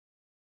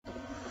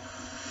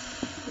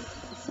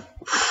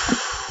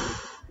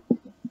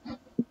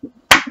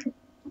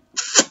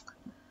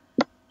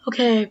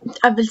Okay,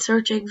 I've been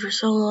searching for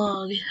so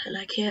long and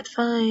I can't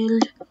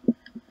find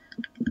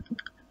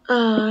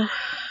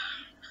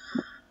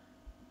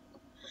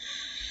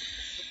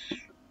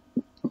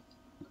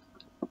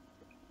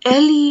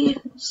any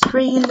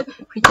screen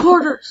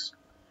recorders.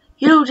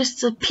 You know,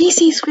 just a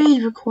PC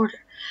screen recorder.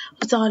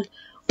 It's on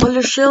one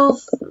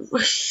shelf,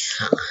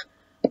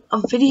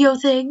 a video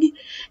thing,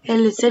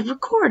 and it said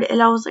record,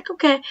 and I was like,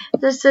 okay.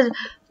 It said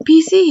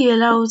PC,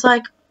 and I was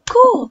like,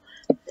 cool.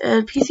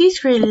 And PC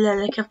screen, and then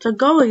I kept on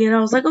going, and I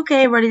was like,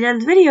 okay, I'm ready to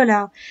end the video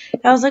now.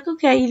 And I was like,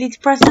 okay, you need to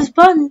press this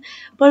button,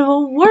 but it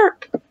won't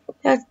work.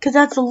 Because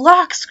that's a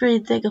lock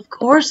screen thing, of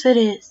course it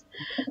is.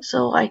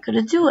 So I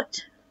couldn't do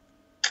it.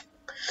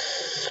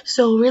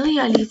 So really,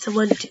 I need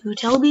someone to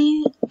tell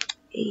me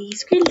a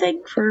screen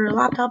thing for a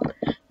laptop,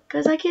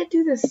 because I can't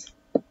do this.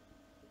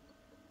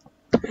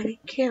 I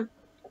can't.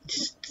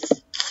 It's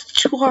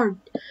too hard.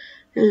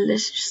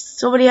 There's just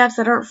so many apps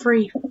that aren't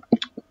free.